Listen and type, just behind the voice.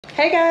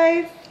Hey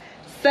guys,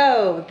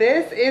 so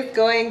this is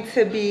going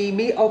to be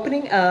me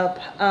opening up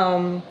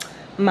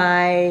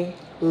my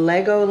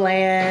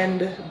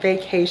Legoland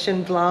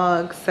vacation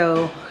vlog.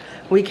 So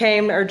we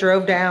came or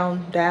drove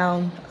down,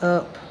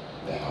 up,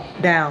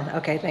 down.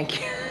 Okay,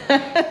 thank you.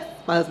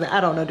 My husband,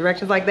 I don't know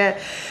directions like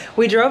that.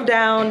 We drove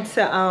down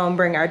to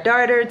bring our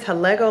daughter to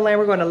Legoland.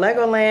 We're going to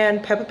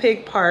Legoland, Peppa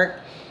Pig Park,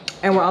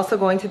 and we're also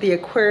going to the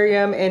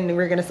aquarium, and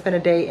we're gonna spend a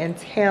day in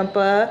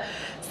Tampa.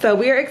 So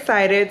we are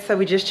excited. So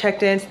we just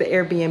checked into the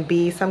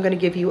Airbnb. So I'm gonna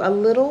give you a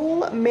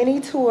little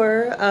mini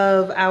tour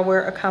of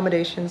our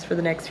accommodations for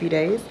the next few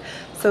days.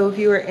 So if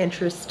you are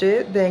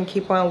interested, then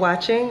keep on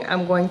watching.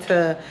 I'm going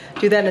to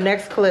do that in the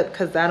next clip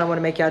because I don't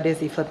wanna make y'all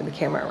dizzy flipping the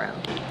camera around.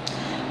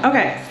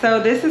 Okay, so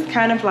this is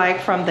kind of like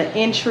from the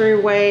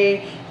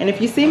entryway. And if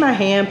you see my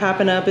hand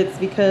popping up, it's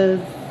because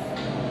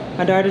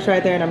my daughter's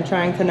right there and I'm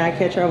trying to not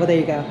catch her. Oh, there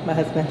you go, my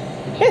husband.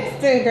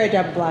 He's doing a great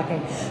job of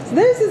blocking. So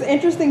there's this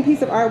interesting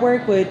piece of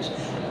artwork, which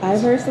I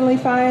personally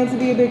find to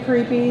be a bit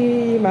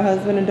creepy. My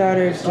husband and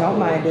daughters don't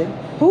mind it.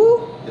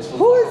 Who is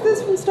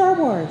this from Star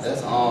Wars?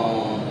 That's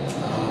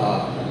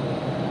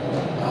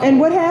and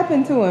what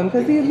happened to him?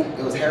 Because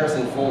it was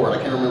Harrison Ford.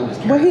 I can't remember his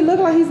character. Well, he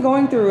looked like he's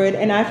going through it,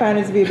 and I find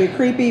it to be a bit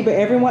creepy, but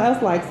everyone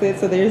else likes it,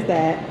 so there's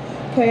that.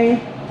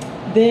 Okay.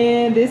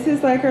 Then this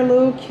is like our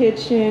little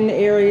kitchen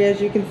area. As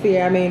you can see,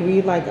 I mean,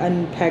 we like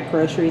unpack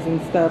groceries and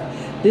stuff.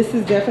 This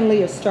is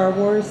definitely a Star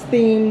Wars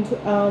themed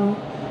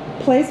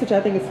place, which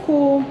I think is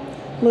cool.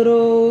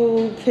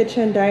 Little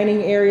kitchen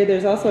dining area.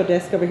 There's also a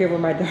desk over here where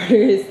my daughter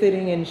is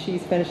sitting and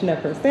she's finishing up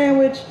her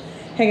sandwich,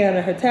 hanging out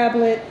on her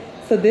tablet.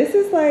 So this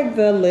is like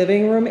the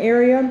living room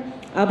area.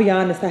 I'll be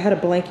honest, I had a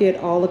blanket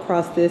all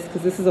across this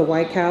because this is a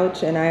white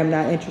couch and I am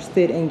not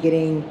interested in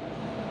getting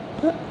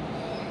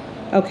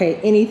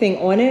anything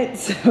on it.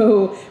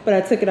 So, but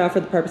I took it off for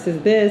the purposes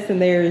of this.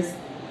 And there's,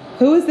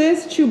 who is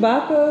this?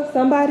 Chewbacca?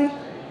 Somebody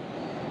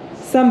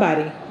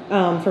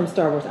from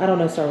Star Wars. I don't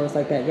know Star Wars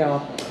like that,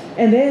 y'all.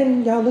 And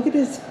then y'all look at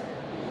this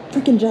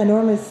freaking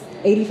ginormous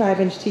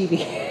 85-inch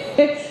TV.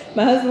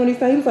 My husband, when he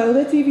saw it, he was like, oh,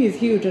 that TV is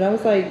huge. And I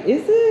was like,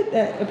 is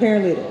it?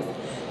 Apparently it is.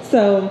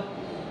 So,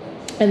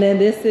 and then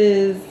this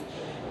is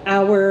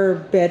our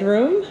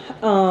bedroom,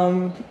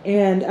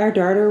 and our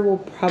daughter will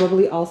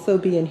probably also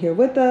be in here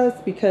with us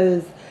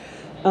because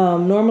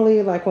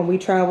normally, like when we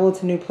travel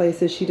to new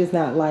places, she does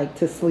not like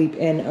to sleep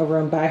in a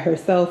room by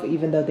herself,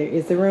 even though there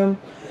is a room.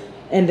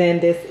 And then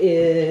this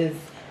is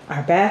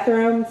our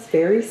bathroom. It's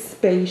very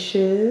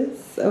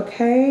spacious.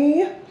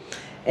 Okay,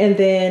 and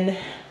then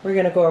we're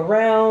gonna go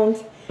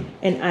around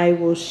and I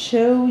will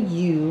show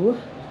you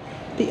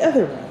the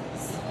other rooms.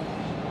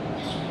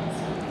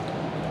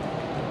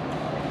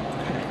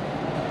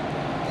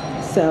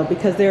 So,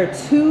 because there are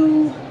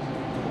two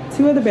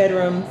other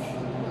bedrooms.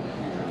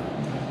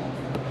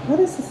 What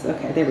is this?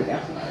 Okay, there we go.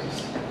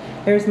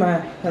 There's my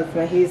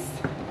husband. He's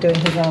doing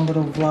his own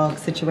little vlog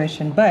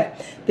situation. But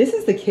this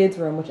is the kids'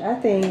 room, which I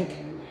think,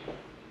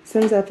 as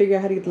soon as I figure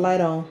out how to get the light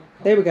on,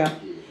 there we go.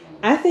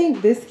 I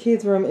think this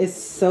kids' room is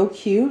so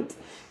cute.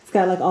 It's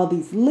got like all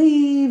these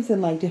leaves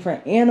and like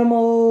different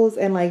animals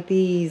and like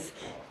these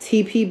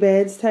TP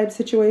beds type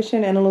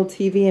situation and a little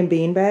TV and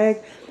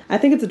beanbag. I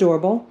think it's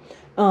adorable.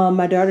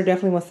 My daughter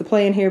definitely wants to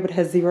play in here, but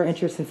has zero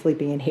interest in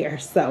sleeping in here.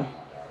 So,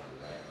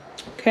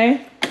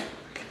 okay.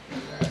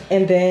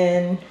 And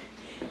then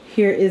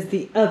here is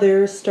the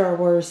other Star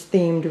Wars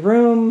themed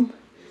room.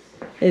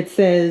 It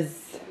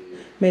says,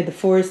 may the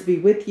force be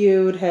with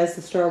you. It has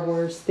the Star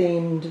Wars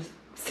themed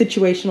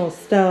situational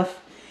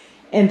stuff.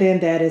 And then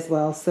that as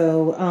well.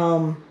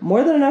 So,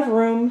 more than enough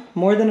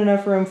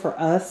room for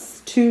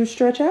us to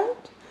stretch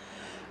out.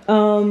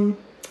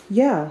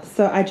 Yeah,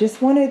 so I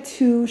just wanted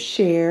to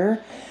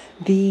share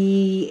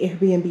the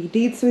Airbnb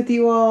deets with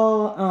you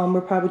all.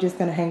 We're probably just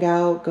gonna hang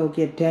out, go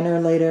get dinner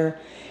later,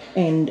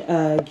 and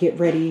get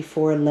ready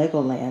for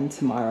Legoland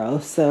tomorrow.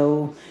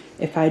 So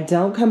if I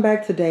don't come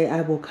back today,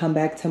 I will come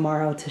back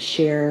tomorrow to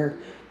share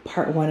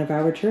part 1 of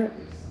our trip.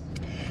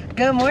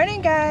 Good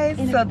morning, guys.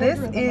 So this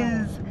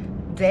is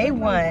day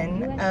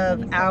 1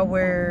 of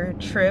our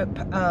trip,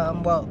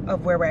 well,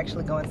 of where we're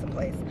actually going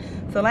someplace.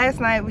 So last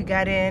night we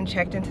got in,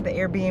 checked into the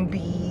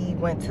Airbnb,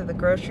 went to the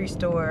grocery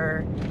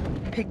store,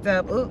 picked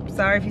up, oops,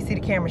 sorry if you see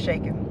the camera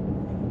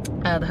shaking.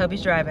 The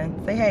hubby's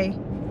driving. Say hey.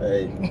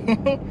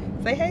 Hey.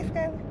 Say hey,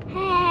 Skylar.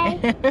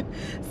 Hey.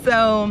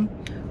 So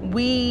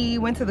we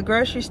went to the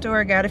grocery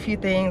store, got a few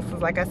things.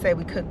 Like I said,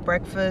 we cooked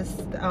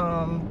breakfast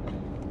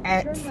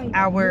at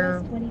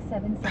our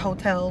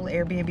hotel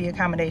Airbnb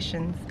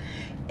accommodations.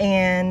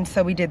 And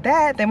so we did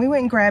that. Then we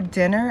went and grabbed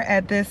dinner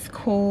at this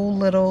cool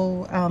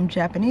little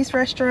Japanese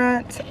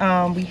restaurant.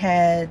 We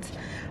had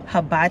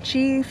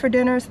hibachi for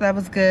dinner, so that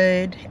was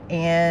good.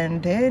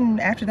 And then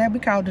after that we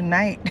called it a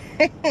night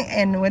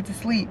and went to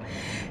sleep.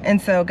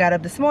 And so got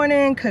up this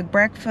morning, cooked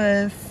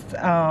breakfast,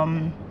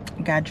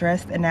 got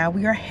dressed, and now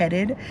we are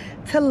headed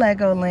to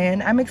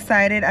Legoland. I'm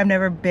excited. I've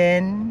never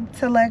been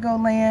to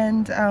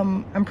Legoland.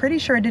 I'm pretty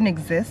sure it didn't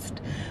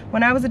exist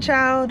when I was a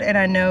child, and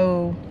I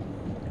know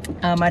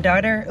my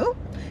daughter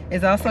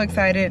is also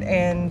excited,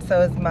 and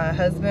so is my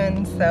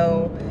husband.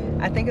 So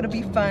I think it'll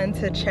be fun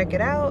to check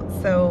it out.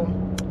 So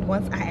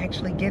once I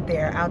actually get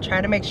there, I'll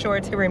try to make sure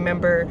to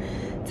remember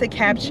to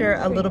capture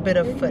a little bit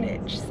of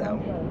footage.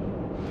 So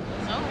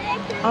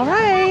all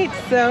right,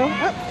 so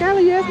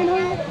Skylar, you asked me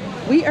to.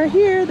 We are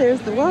here. There's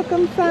the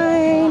welcome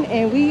sign,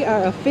 and we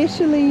are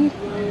officially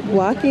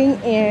walking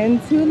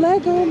into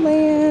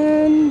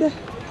Legoland.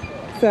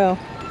 So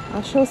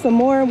I'll show some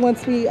more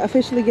once we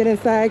officially get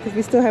inside, because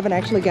we still haven't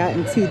actually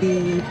gotten to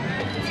the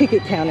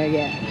ticket counter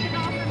yet.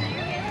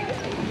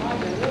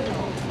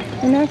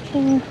 And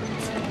actually,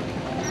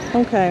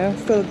 okay,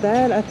 so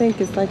that I think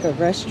is like a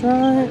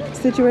restaurant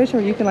situation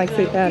where you can like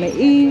sit down and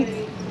eat.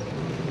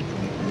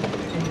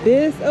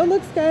 This, oh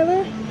look,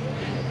 Skylar.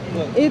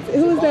 It's,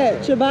 who is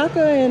that?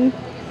 Chewbacca and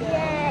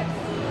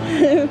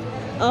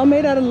all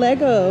made out of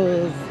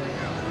Legos.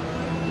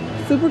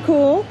 Super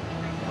cool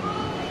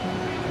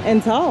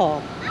and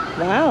tall.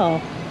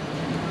 Wow.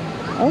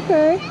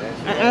 Okay.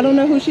 I don't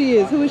know who she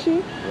is. Who is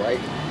she? Right.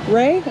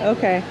 Ray?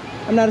 Okay.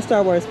 I'm not a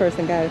Star Wars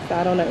person, guys, so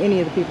I don't know any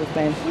of the people's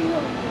names.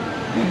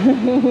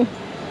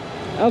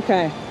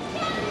 Okay.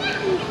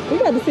 We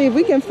got to see if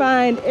we can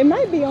find, it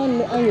might be on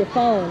your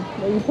phone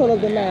when you pull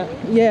up the map.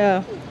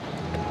 Yeah.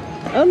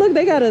 Oh look,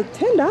 they got a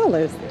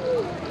 $10.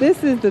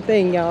 This is the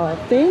thing, y'all.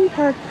 Theme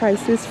park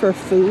prices for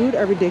food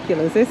are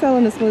ridiculous. They're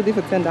selling a smoothie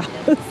for $10.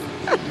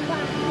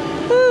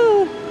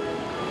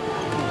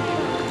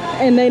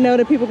 And they know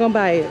that people gonna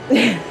buy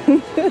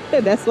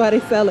it. That's why they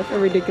sell it for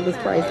ridiculous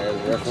prices.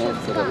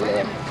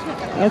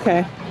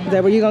 Okay, is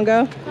that where you gonna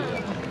go?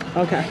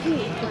 Okay.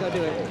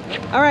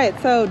 All right,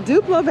 so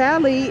Duplo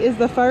Valley is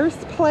the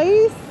first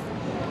place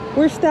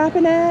we're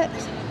stopping at.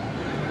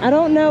 I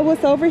don't know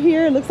what's over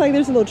here. It looks like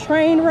there's a little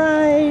train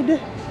ride.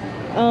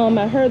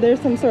 I heard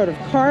there's some sort of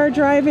car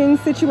driving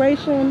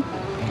situation.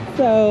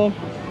 So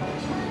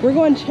we're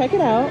going to check it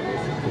out.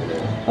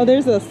 Oh,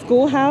 there's a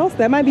schoolhouse.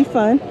 That might be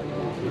fun.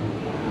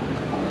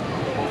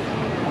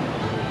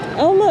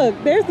 Oh, look,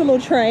 there's the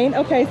little train.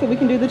 Okay, so we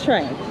can do the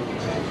train.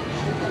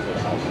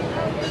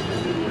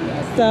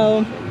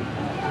 So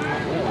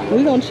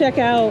we're going to check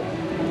out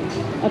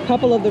a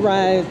couple of the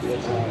rides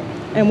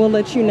and we'll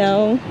let you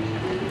know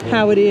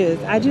how it is.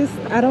 I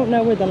don't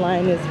know where the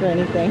line is for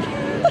anything.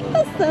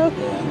 So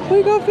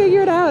we're gonna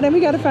figure it out, and we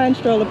gotta find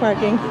stroller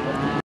parking. Woo!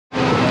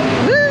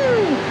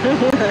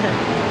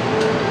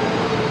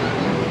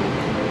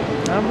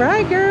 All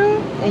right,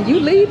 girl, and you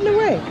leading the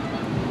way.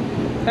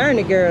 Turn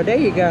it, girl. There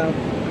you go.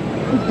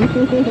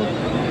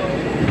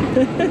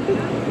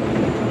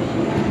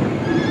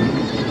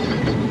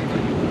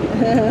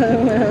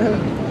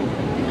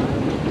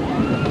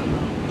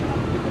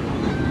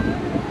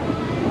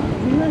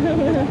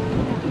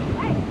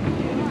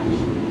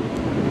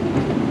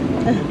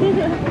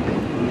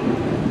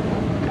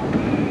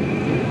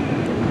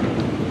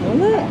 Oh,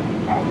 look,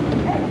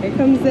 here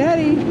comes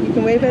Daddy. You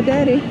can wave at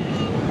Daddy.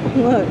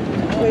 Look,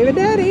 wave at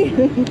Daddy.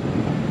 I'm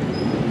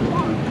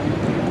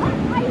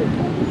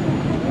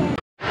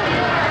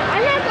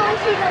not going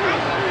to see the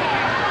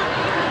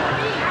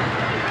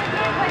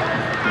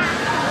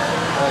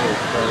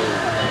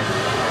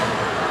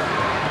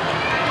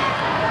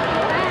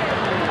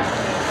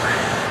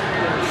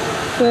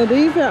So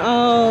these are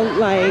all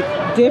like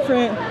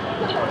different.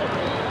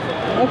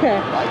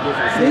 Okay,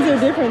 these are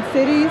different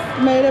cities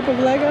made up of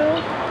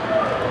Legos.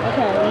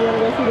 Okay, you want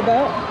to go see the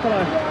boat? Come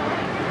on.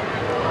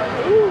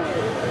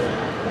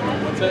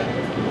 What's that?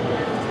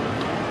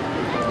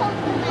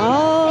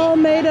 All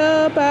made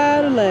up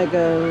out of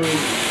Legos.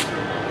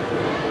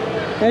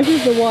 That's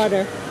just the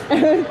water.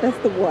 That's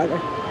the water.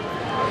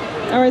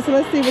 All right, so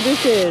let's see what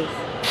this is.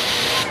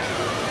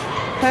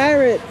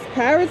 Pirates.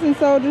 Pirates and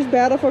soldiers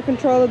battle for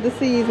control of the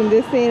seas, and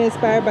this scene is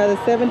inspired by the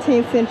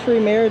 17th century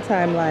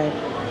maritime life.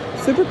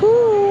 Super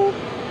cool.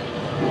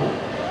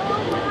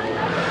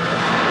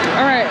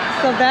 All right,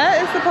 so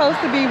that is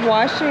supposed to be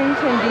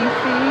Washington,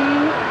 D.C.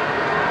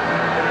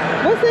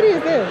 What city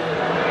is this?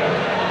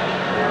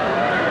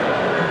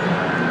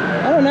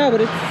 I don't know,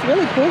 but it's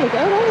really cool. Look,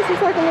 oh, this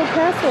is like a little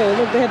castle.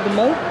 Look, they have the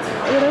moat,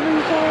 or whatever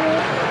you call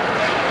it.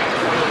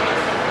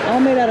 All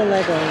made out of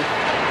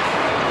Legos.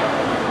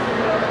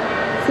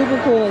 Super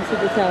cool and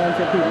super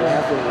talented people.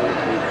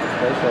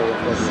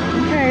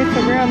 Okay, so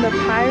we're on the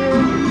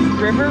Pirates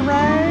River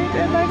ride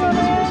at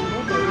Legoland.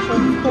 So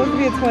it's supposed to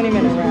be a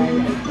 20-minute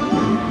ride.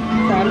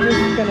 So I'm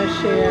just gonna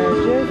share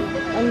just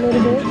a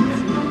little bit.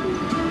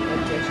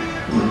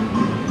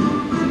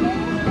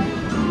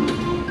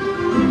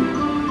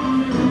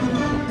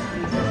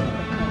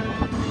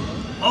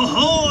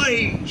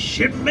 Ahoy,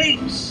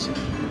 shipmates!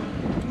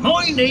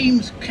 My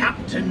name's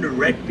Captain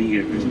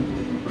Redbeard,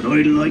 and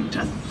I'd like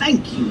to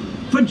thank you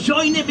for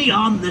joining me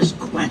on this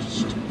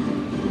quest.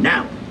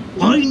 Now,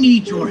 I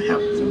need your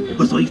help,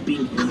 because I've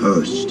been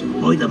cursed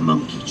by the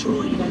monkey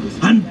tribe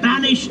and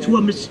banished to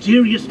a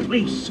mysterious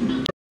place.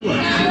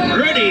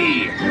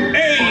 Ready,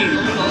 aim,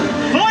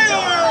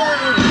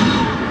 fire!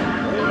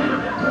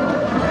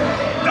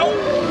 No,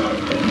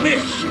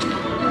 missed.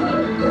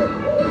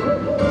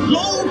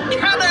 Load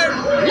cannon!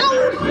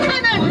 Load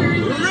cannon!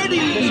 Ready!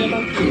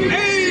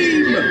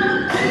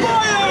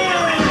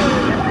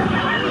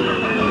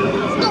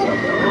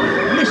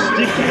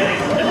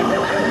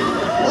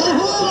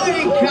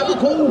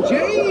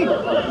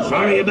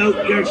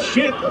 about your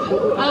ship.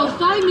 I'll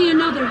find me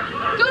another.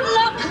 Good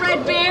luck,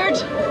 Redbeard.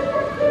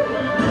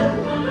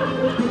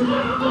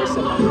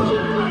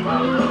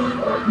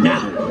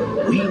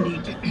 Now, we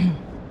need to...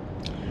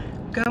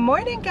 Good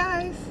morning,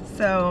 guys.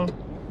 So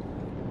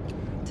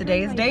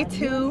today is day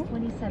 2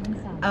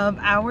 of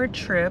our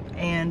trip,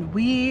 and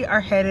we are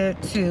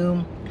headed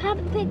to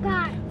Peppa Pig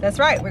Park. That's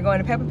right, we're going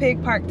to Peppa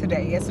Pig Park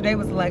today. Yesterday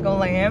was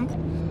Legoland.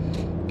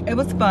 It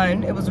was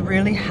fun. It was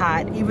really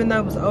hot. Even though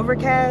it was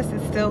overcast,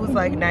 it still was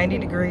like 90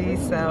 degrees.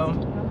 So,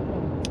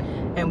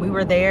 and we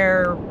were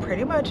there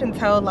pretty much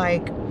until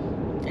like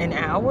an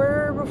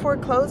hour before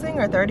closing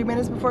or 30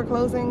 minutes before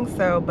closing.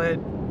 So, but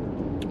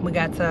we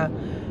got to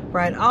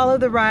ride all of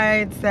the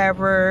rides that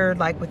were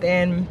like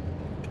within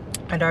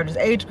my daughter's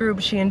age group.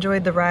 She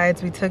enjoyed the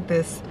rides. We took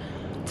this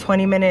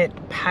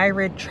 20-minute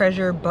pirate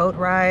treasure boat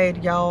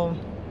ride, y'all.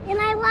 And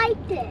I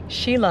liked it.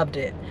 She loved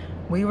it.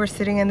 We were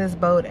sitting in this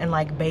boat and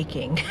like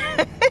baking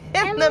in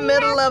And the we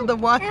middle had of the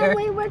water. And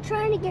we were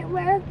trying to get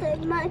rid of the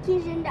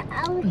monkeys and the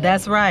alligators.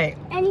 That's right.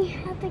 And you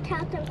have to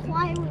count them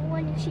quietly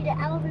when you see the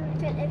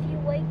alligators if you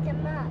wake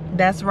them up.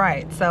 That's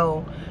right.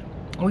 So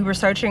we were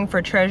searching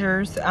for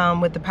treasures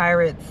with the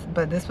pirates,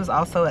 but this was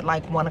also at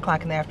like 1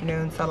 o'clock in the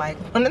afternoon. So like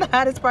one of the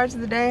hottest parts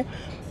of the day.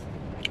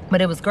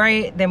 But it was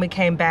great. Then we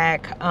came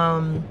back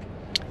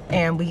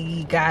and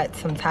we got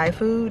some Thai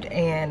food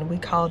and we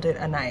called it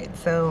a night.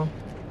 So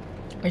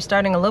we're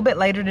starting a little bit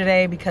later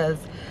today because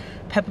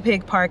Peppa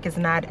Pig Park is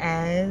not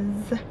as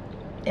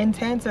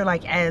intense or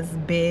like as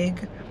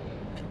big.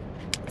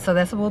 So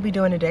that's what we'll be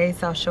doing today.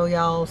 So I'll show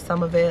y'all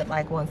some of it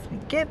like once we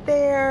get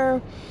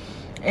there.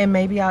 And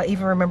maybe I'll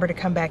even remember to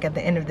come back at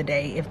the end of the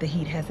day if the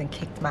heat hasn't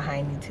kicked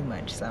behind me too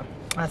much. So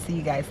I'll see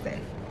you guys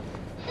then.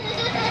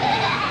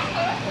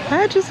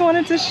 I just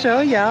wanted to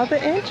show y'all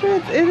the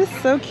entrance. It is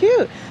so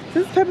cute.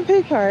 This is Peppa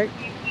Pig Park.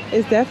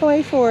 It's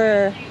definitely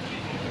for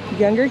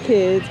younger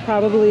kids,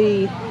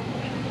 probably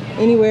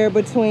anywhere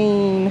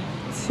between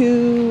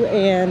 2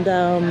 and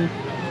I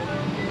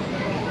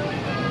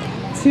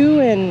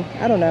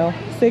don't know,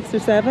 6 or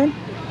 7.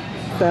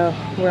 So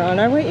we're on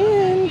our way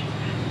in.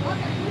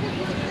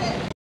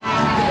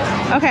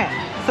 Okay,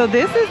 so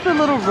this is the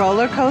little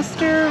roller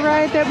coaster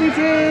ride that we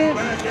did,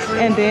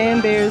 and then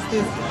there's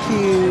this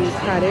cute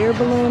hot air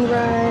balloon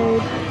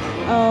ride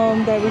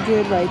that we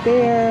did right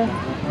there.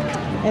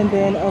 And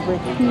then over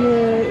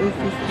here is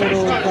this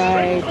little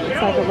ride.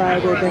 It's like a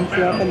ride where it brings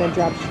you up and then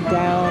drops you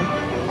down.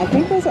 I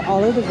think those are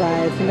all of the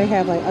rides, and they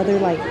have like other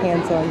like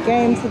hands-on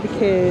games for the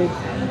kids,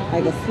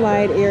 like a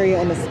slide area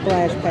and a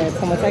splash pad.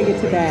 So once I get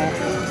to that,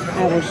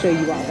 I will show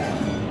you all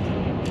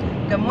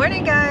that. Good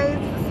morning, guys.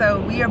 So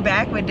we are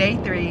back with day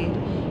 3.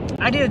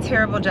 I did a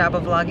terrible job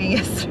of vlogging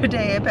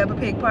yesterday at Peppa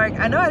Pig Park.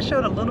 I know I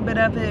showed a little bit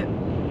of it,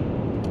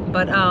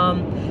 but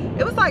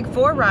it was like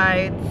 4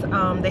 rides.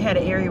 They had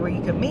an area where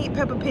you could meet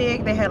Peppa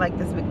Pig. They had like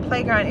this big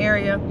playground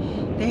area.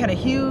 They had a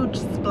huge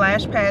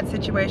splash pad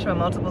situation with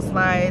multiple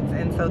slides.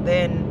 And so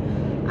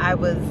then I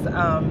was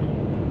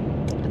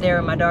there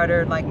with my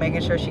daughter, like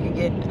making sure she could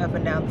get up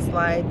and down the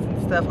slides and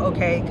stuff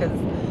okay, because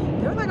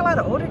there were like a lot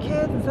of older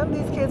kids and some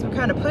of these kids were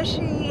kind of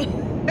pushy.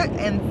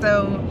 And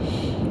so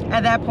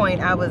at that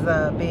point I was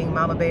being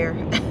mama bear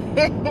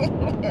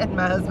and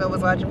my husband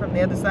was watching from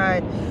the other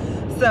side.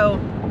 So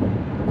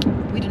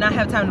we did not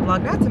have time to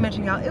vlog. Not to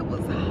mention, y'all, it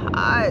was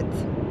hot,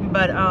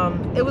 but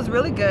it was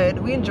really good.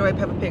 We enjoyed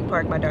Peppa Pig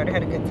Park. My daughter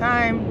had a good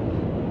time.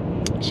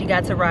 She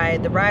got to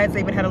ride the rides.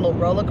 They even had a little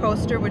roller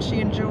coaster, which she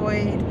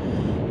enjoyed.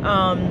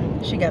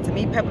 She got to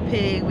meet Peppa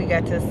Pig. We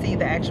got to see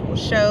the actual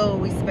show.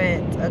 We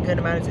spent a good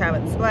amount of time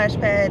at the splash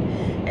pad,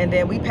 and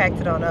then we packed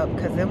it on up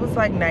because it was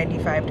like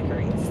 95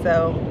 degrees.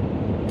 So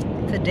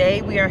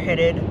today we are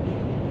headed to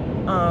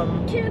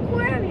the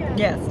aquarium.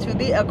 Yes, to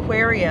the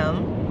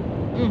aquarium.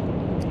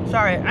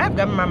 Sorry, I have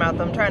gum in my mouth.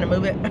 I'm trying to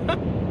move it.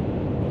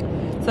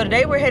 So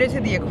today we're headed to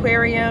the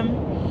aquarium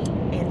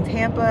in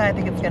Tampa. I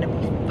think it's going to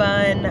be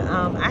fun.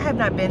 I have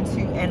not been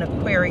to an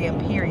aquarium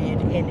period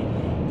in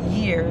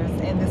years,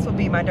 and this will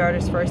be my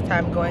daughter's first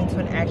time going to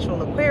an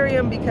actual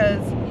aquarium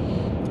because,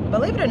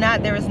 believe it or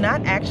not, there is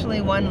not actually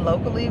one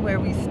locally where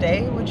we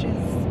stay, which is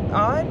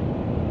odd.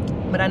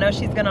 But I know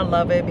she's going to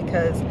love it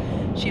because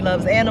she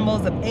loves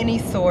animals of any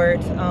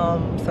sort.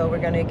 So we're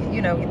going to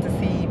get to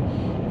see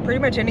pretty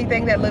much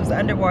anything that lives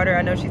underwater.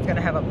 I know she's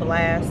gonna have a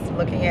blast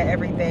looking at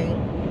everything.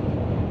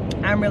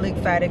 I'm really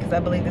excited because I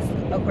believe this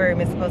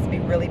aquarium is supposed to be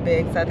really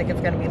big, so I think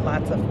it's gonna be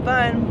lots of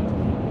fun.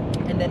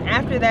 And then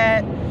after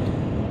that,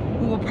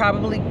 we will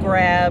probably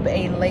grab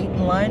a late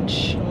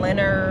lunch,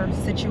 dinner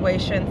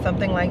situation,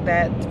 something like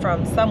that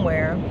from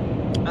somewhere,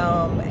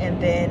 and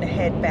then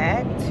head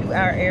back to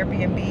our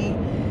Airbnb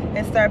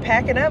and start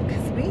packing up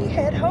because we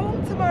head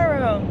home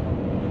tomorrow.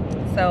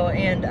 So,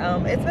 and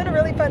it's been a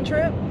really fun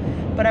trip.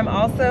 But I'm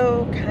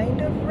also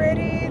kind of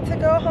ready to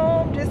go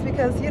home just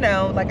because, you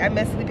know, like I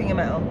miss sleeping in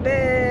my own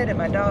bed and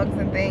my dogs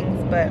and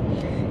things. But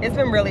it's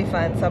been really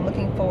fun. So I'm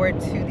looking forward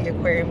to the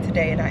aquarium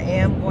today. And I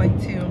am going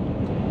to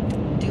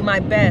do my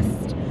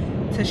best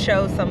to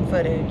show some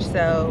footage.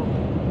 So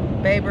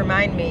Babe,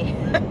 remind me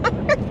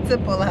to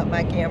pull out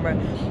my camera.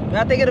 But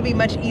I think it'll be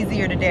much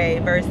easier today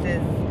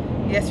versus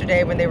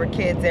yesterday when there were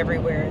kids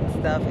everywhere and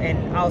stuff.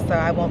 And also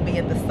I won't be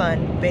in the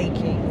sun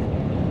baking.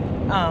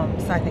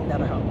 So I think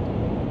that'll help.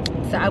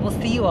 So I will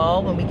see you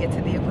all when we get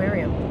to the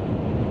aquarium.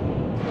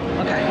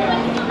 Okay.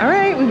 All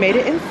right, we made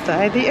it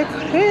inside the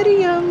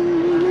aquarium.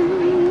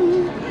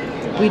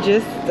 We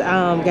just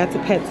got to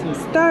pet some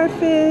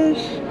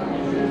starfish.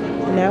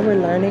 Now we're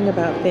learning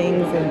about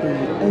things in the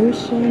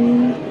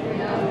ocean.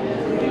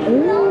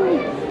 Ooh.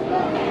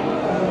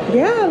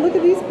 Yeah, look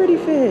at these pretty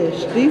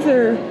fish. These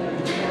are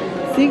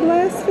sea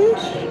glass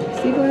fish?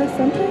 Sea glass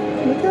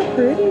something? Look how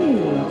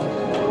pretty.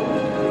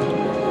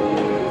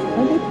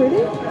 Aren't they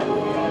pretty?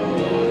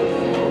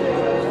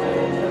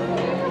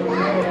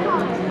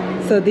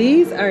 So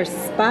these are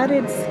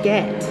spotted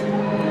scat.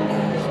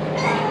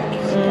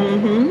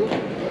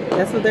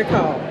 That's what they're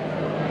called.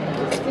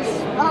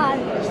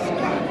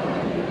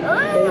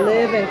 They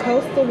live in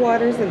coastal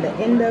waters in the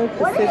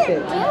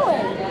Indo-Pacific.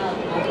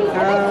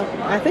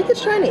 I think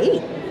it's trying to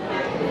eat.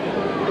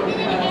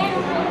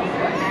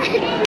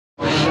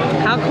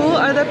 How cool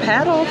are the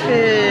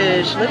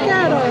paddlefish? Look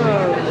at them.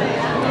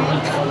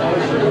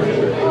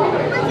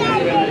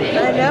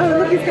 I know,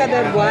 look, he's got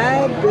that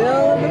wide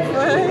bill in the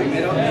front.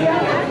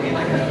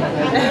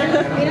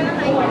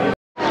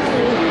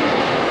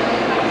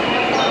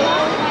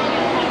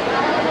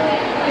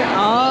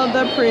 All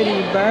the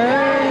pretty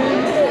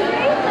birds.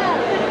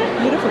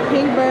 Beautiful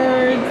pink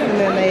birds. And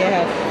then they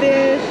have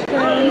fish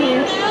down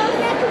here.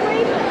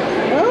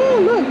 Oh,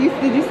 look,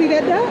 did you see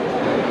that duck?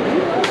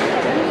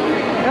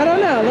 I don't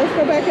know. Let's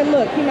go back and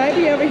look. He might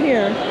be over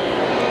here.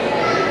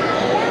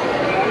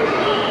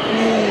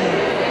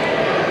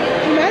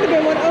 He might have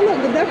been one. Oh,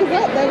 look, the duck is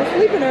up. They were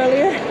sleeping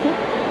earlier.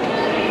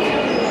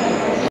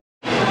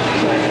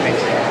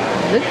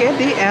 Look at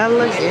the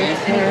alligator.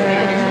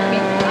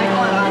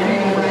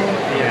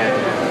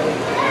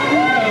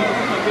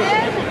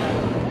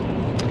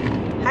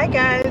 Hi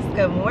guys,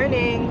 good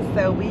morning.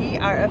 So we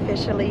are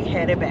officially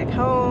headed back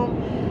home.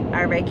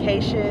 Our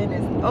vacation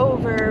is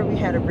over. We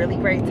had a really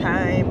great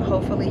time.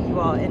 Hopefully you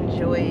all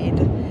enjoyed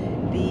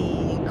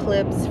the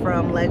clips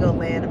from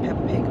Legoland and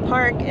Peppa Pig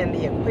Park and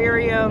the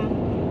aquarium.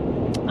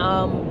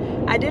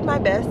 I did my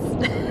best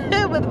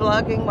with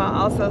vlogging while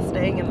also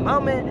staying in the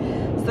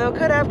moment. So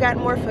could have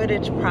gotten more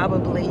footage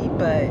probably,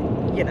 but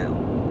you know,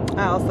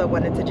 I also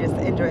wanted to just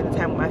enjoy the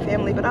time with my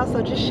family, but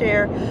also just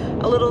share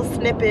a little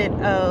snippet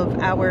of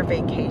our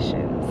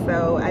vacation.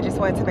 So I just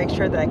wanted to make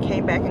sure that I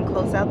came back and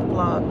closed out the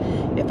vlog.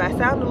 If I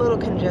sound a little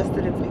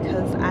congested, it's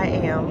because I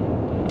am.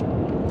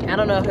 I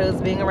don't know if it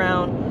was being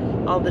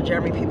around all the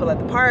German people at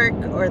the park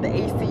or the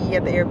AC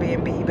at the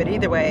Airbnb, but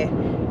either way,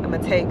 I'm gonna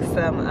take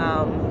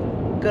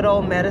some good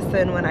old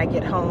medicine when I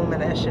get home,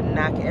 and that should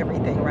knock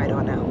everything right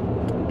on out.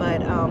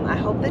 But I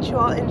hope that you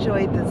all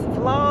enjoyed this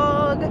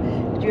vlog.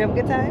 Did you have a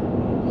good time?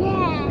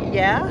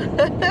 Yeah.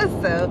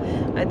 So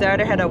my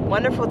daughter had a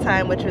wonderful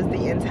time, which was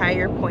the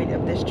entire point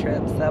of this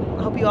trip. So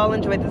I hope you all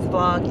enjoyed this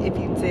vlog. If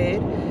you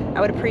did,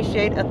 I would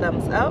appreciate a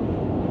thumbs up.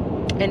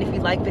 And if you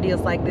like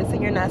videos like this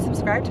and you're not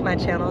subscribed to my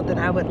channel, then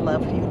I would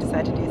love for you to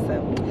decide to do so.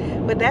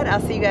 With that,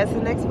 I'll see you guys in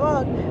the next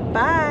vlog.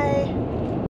 Bye.